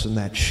friends in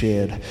that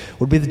shed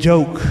would be the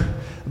joke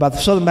about the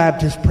Southern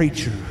Baptist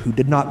preacher who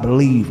did not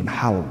believe in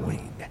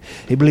Halloween.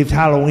 He believed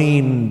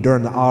Halloween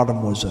during the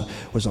autumn was a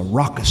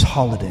raucous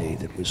holiday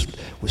that was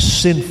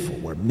sinful,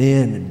 where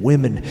men and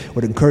women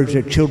would encourage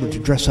their children to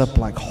dress up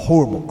like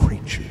horrible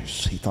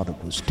creatures. He thought it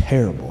was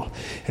terrible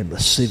and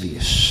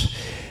lascivious.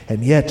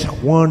 And yet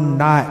one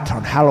night,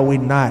 on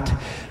Halloween night,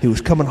 he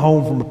was coming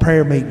home from a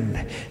prayer meeting,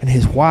 and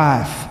his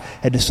wife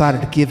had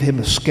decided to give him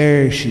a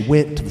scare. She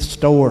went to the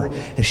store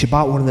and she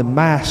bought one of the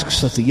masks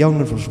that the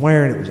young'uns was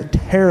wearing. It was a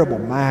terrible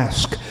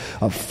mask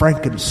of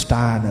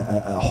Frankenstein,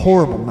 a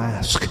horrible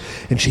mask.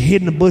 And she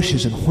hid in the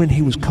bushes, and when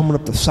he was coming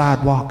up the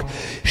sidewalk,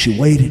 she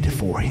waited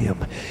for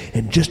him.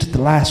 And just at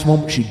the last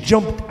moment, she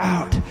jumped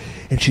out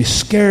and she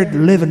scared the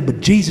living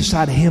bejesus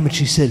out of him, and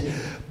she said,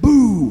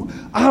 "Boo,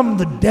 I'm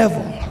the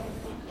devil."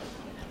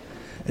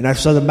 And that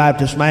Southern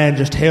Baptist man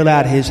just held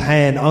out his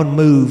hand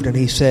unmoved, and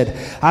he said,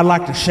 "I'd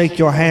like to shake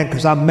your hand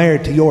because I'm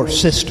married to your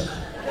sister."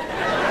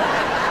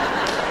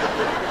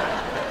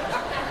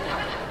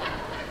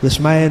 This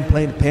man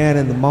played the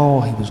piano in the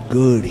mall. He was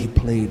good. He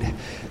played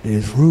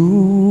 "There's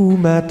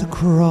Room at the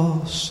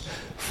Cross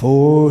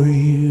for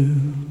You."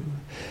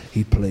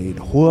 He played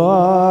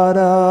 "What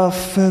a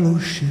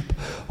Fellowship,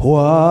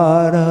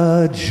 what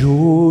a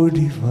Joy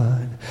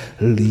Divine,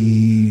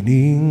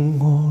 leaning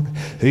on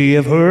the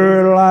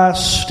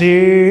everlasting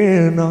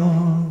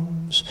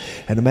arms."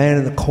 And the man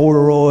in the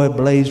corduroy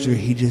blazer,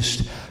 he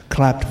just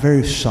clapped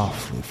very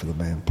softly for the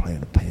man playing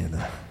the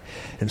piano.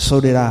 And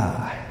so did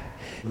I.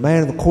 The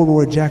man in the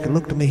corduroy jacket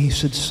looked at me. He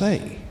said,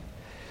 "Say,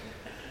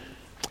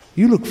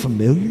 you look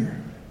familiar."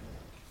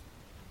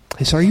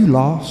 He said, "Are you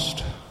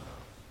lost?"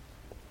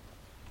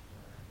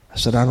 I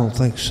said, "I don't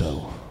think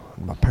so."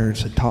 My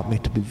parents had taught me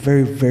to be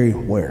very, very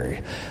wary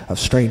of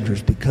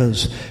strangers,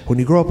 because when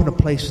you grow up in a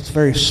place that's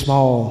very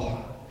small,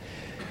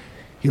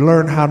 you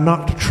learn how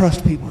not to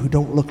trust people who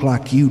don't look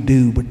like you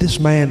do. But this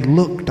man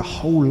looked a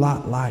whole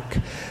lot like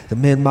the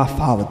men my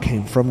father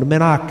came from, the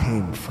men I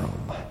came from.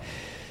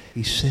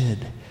 He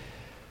said,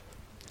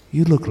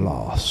 "You look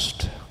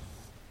lost."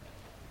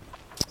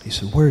 He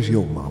said, "Where's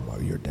your mama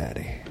or your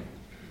daddy?"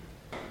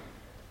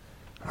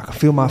 I could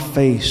feel my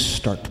face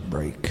start to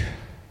break.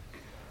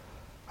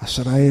 I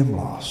said, "I am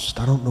lost.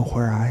 I don't know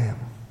where I am."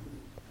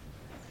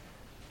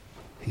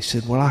 He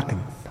said, "Well, I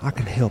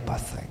can help, I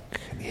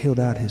think." And he held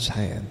out his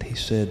hand. He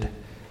said,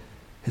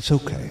 "It's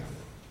okay.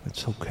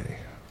 It's okay.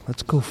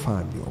 Let's go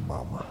find your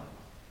mama."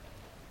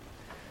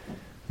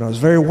 And I was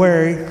very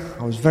wary.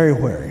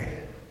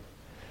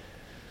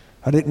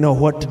 I didn't know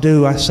what to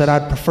do. I said,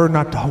 "I'd prefer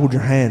not to hold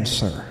your hand,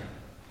 sir."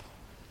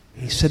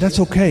 He said, "That's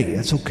okay.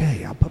 That's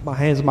okay." I put my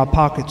hands in my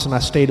pockets, and I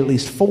stayed at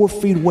least 4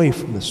 feet away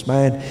from this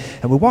man.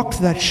 And we walked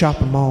through that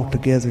shopping mall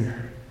together,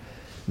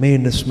 me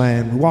and this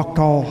man. We walked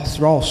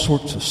through all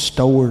sorts of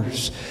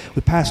stores.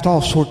 We passed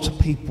all sorts of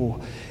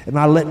people. And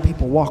I let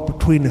people walk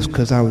between us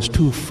because I was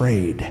too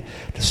afraid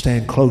to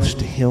stand close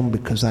to him,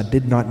 because I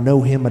did not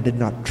know him. I did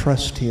not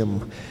trust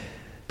him.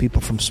 People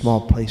from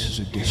small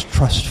places are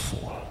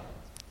distrustful.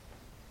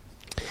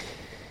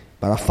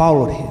 But I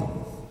followed him.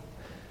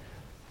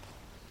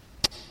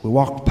 We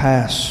walked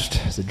past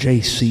the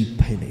J.C.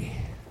 Penney,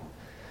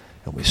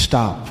 and we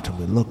stopped and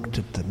we looked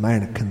at the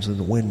mannequins in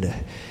the window.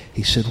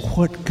 He said,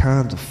 "What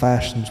kinds of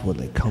fashions will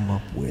they come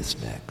up with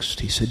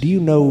next?" He said, "Do you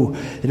know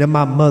that in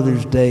my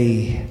mother's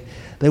day,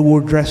 they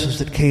wore dresses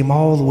that came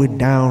all the way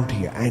down to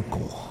your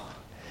ankle?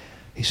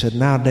 He said,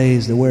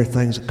 nowadays they wear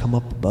things that come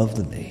up above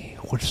the knee.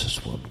 What's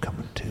this world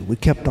coming to? We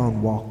kept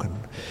on walking.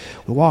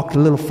 We walked a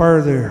little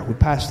further. We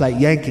passed that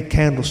Yankee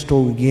Candle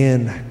store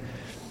again.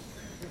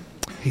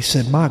 He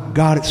said, my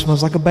God, it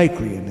smells like a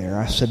bakery in there.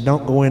 I said,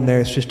 don't go in there.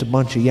 It's just a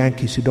bunch of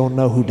Yankees who don't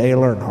know who Dale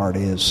Earnhardt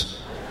is.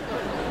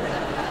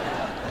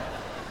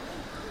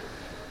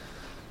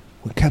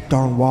 We kept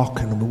on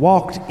walking, and we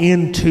walked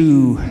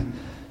into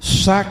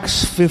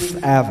Saks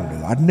Fifth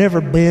Avenue. I'd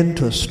never been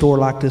to a store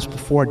like this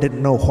before. I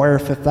didn't know where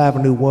Fifth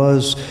Avenue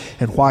was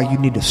and why you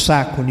need a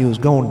sack when you was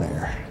going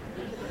there.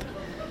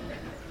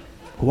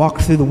 We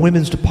walked through the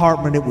women's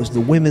department. It was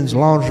the women's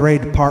lingerie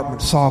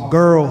department. Saw a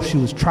girl. She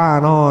was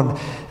trying on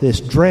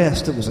this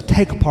dress that was a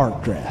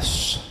take-apart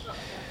dress.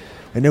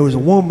 And there was a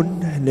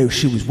woman, and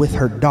she was with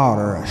her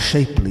daughter, a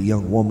shapely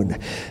young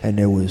woman, and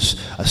there was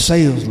a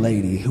sales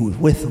lady who was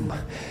with them.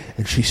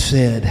 And she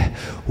said,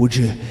 would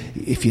you,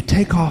 if you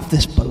take off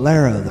this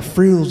bolero, the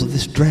frills of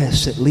this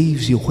dress, it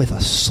leaves you with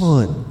a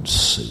sun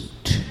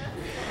suit.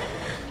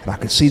 And I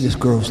could see this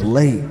girl's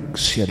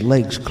legs. She had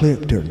legs clear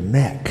up to her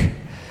neck.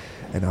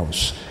 And I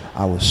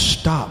was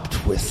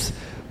stopped with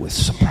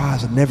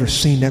surprise. I'd never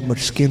seen that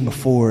much skin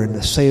before. And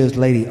the sales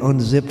lady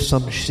unzipped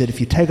something. She said, if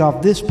you take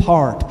off this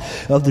part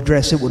of the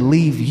dress, it would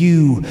leave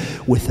you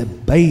with a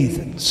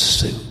bathing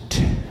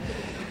suit.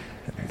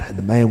 And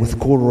the man with the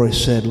corduroy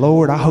said,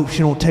 Lord, I hope she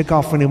don't take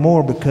off any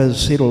more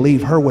because it'll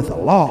leave her with a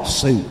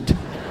lawsuit.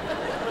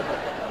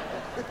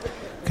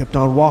 Kept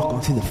on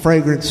walking through the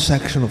fragrance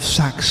section of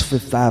Saks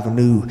Fifth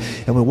Avenue,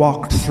 and we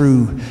walked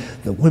through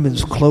the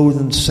women's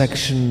clothing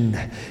section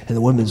and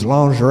the women's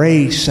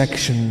lingerie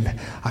section.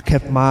 I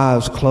kept my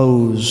eyes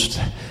closed.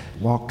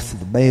 Walked through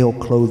the male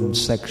clothing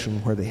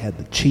section where they had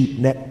the cheap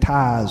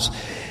neckties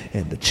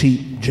and the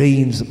cheap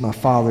jeans that my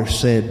father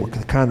said were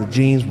the kind of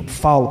jeans would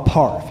fall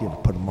apart if you ever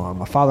put them on.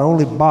 My father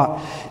only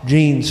bought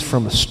jeans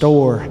from a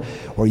store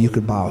where you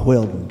could buy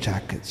welding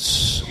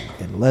jackets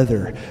and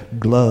leather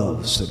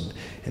gloves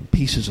and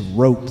pieces of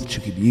rope that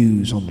you could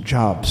use on the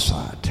job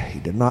site. He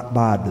did not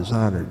buy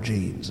designer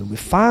jeans. And we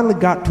finally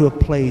got to a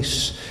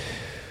place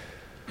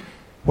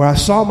where I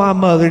saw my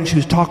mother, and she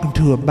was talking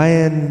to a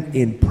man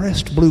in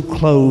pressed blue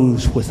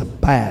clothes with a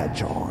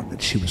badge on, and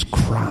she was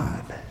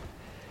crying.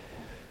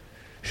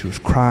 She was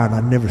crying.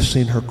 I'd never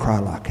seen her cry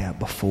like that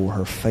before.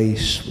 Her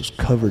face was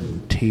covered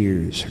in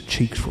tears. Her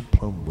cheeks were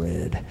plum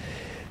red.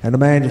 And the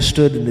man just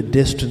stood in the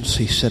distance.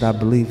 He said, I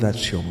believe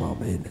that's your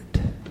mama, isn't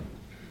it?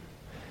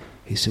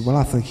 He said, well,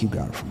 I think you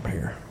got it from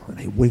here. And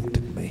he winked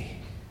at me.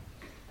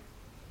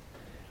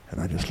 And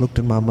I just looked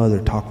at my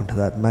mother talking to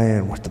that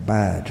man with the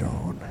badge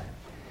on.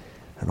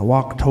 And I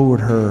walked toward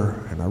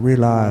her, and I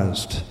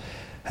realized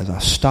as I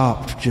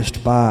stopped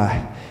just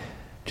by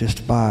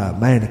a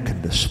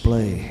mannequin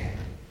display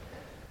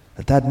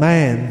that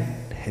man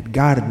had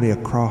guided me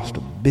across a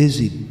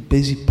busy,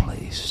 busy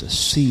place, a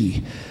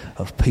sea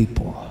of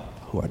people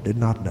who I did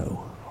not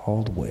know,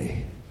 all the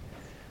way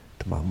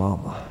to my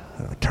mama.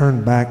 And I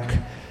turned back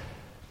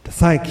to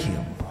thank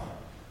him.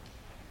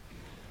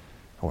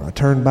 And when I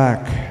turned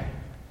back,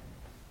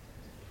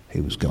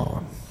 he was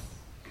gone.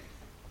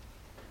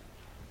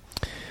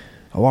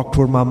 I walked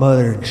toward my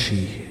mother, and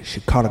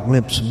she caught a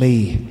glimpse of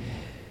me.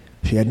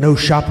 She had no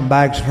shopping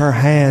bags in her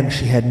hand.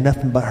 She had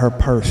nothing but her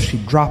purse. She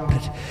dropped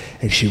it,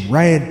 and she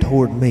ran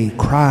toward me,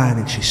 crying,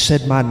 and she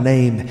said my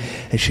name,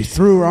 and she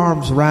threw her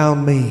arms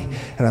around me,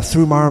 and I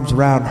threw my arms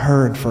around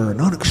her, and for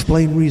an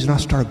unexplained reason, I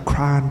started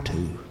crying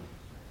too.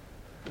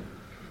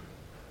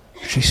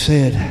 She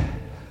said,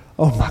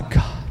 oh my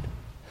God,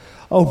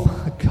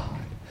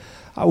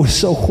 I was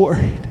so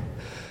worried.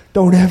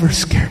 Don't ever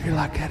scare me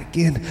like that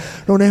again.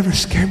 Don't ever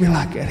scare me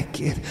like that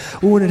again.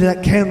 We went into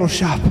that candle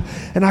shop,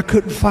 and I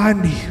couldn't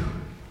find you.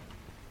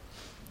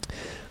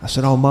 I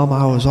said, oh, Mama,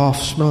 I was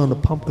off smelling the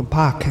pumpkin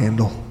pie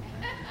candle.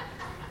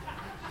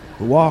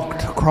 We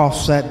walked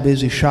across that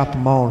busy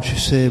shopping mall, and she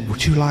said,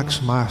 would you like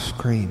some ice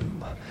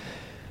cream?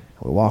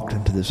 We walked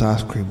into this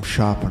ice cream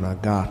shop, and I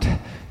got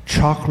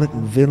chocolate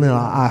and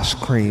vanilla ice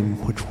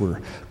cream, which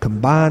were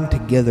combined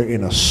together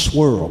in a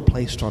swirl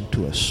placed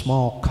onto a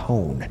small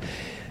cone.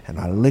 And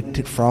I licked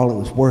it for all it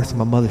was worth.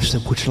 My mother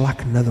said, would you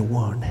like another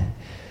one?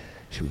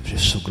 She was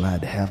just so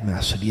glad to have me. I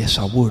said, yes,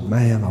 I would,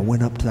 ma'am. I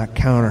went up to that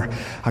counter.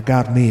 I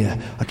got me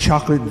a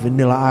chocolate and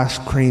vanilla ice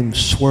cream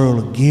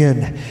swirl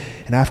again.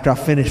 And after I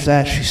finished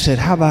that, she said,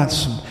 how about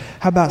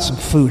some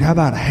food? How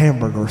about a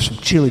hamburger or some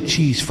chili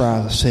cheese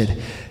fries? I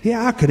said,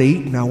 yeah, I could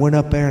eat. And I went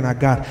up there and I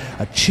got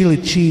a chili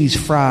cheese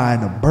fry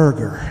and a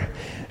burger.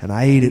 And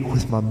I ate it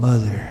with my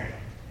mother.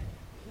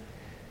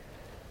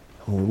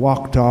 When we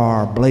walked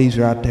our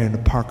Blazer out there in the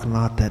parking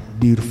lot that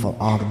beautiful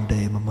autumn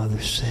day, my mother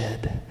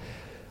said,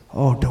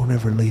 oh, don't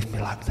ever leave me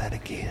like that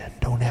again.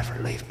 Don't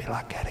ever leave me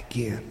like that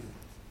again.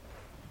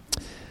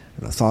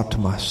 And I thought to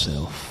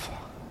myself,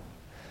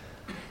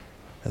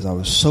 as I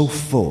was so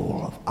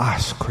full of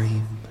ice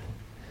cream,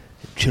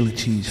 and chili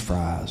cheese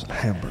fries and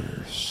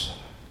hamburgers,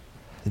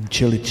 and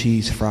chili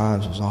cheese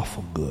fries was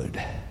awful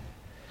good.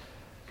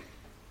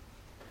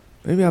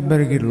 Maybe I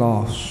better get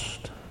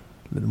lost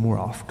a little more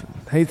often.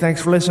 Hey,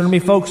 thanks for listening to me,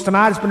 folks,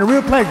 tonight. It's been a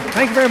real pleasure.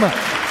 Thank you very much.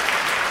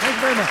 Thank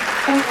you very much.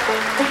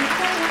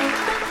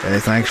 Hey,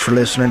 thanks for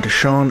listening to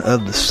Sean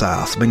of the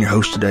South. I've been your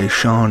host today,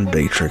 Sean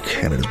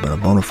Dietrich, and it has been a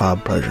bona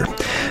fide pleasure,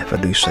 if I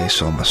do say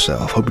so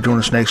myself. Hope you join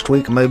us next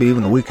week, and maybe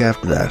even the week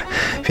after that,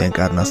 if you ain't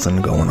got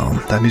nothing going on.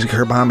 That music you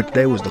heard behind me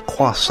today was the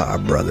Quasi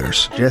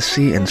Brothers,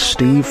 Jesse and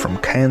Steve from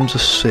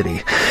Kansas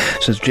City.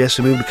 Since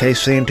Jesse moved to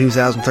KC in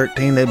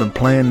 2013, they've been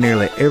playing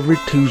nearly every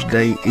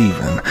Tuesday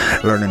evening,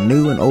 learning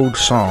new and old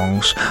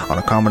songs on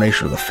a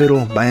combination of the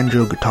fiddle,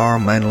 banjo, guitar,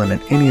 mandolin,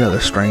 and any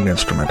other stringed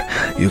instrument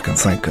you can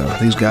think of.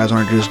 These guys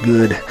aren't just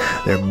good,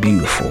 they're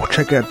beautiful.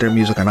 Check out their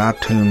music on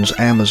iTunes,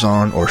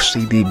 Amazon, or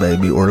CD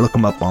Baby, or look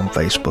them up on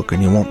Facebook,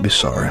 and you won't be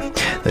sorry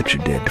that you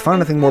did. To find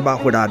anything more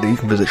about what I do, you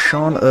can visit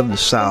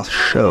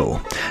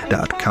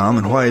SeanoftheSouthShow.com.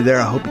 And while you're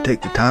there, I hope you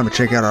take the time to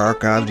check out our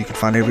archives. You can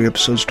find every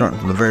episode starting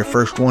from the very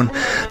first one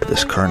to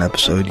this current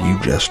episode you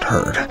just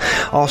heard.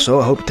 Also,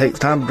 I hope you take the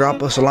time to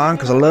drop us a line,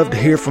 because I love to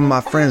hear from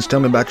my friends.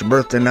 Tell me about your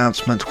birthday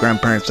announcements,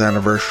 grandparents'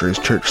 anniversaries,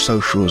 church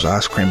socials,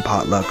 ice cream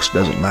potlucks,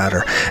 doesn't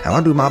matter. And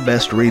I'll do my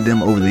best to read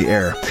them over the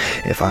air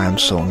if I am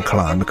so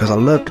inclined, because I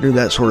love to do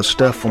that sort of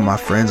stuff for my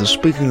friends. And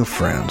speaking of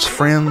friends,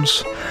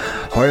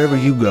 wherever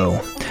you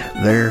go,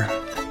 there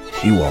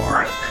you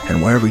are.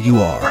 And wherever you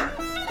are,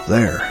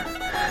 there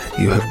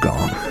you have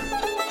gone.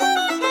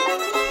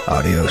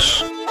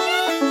 Adios.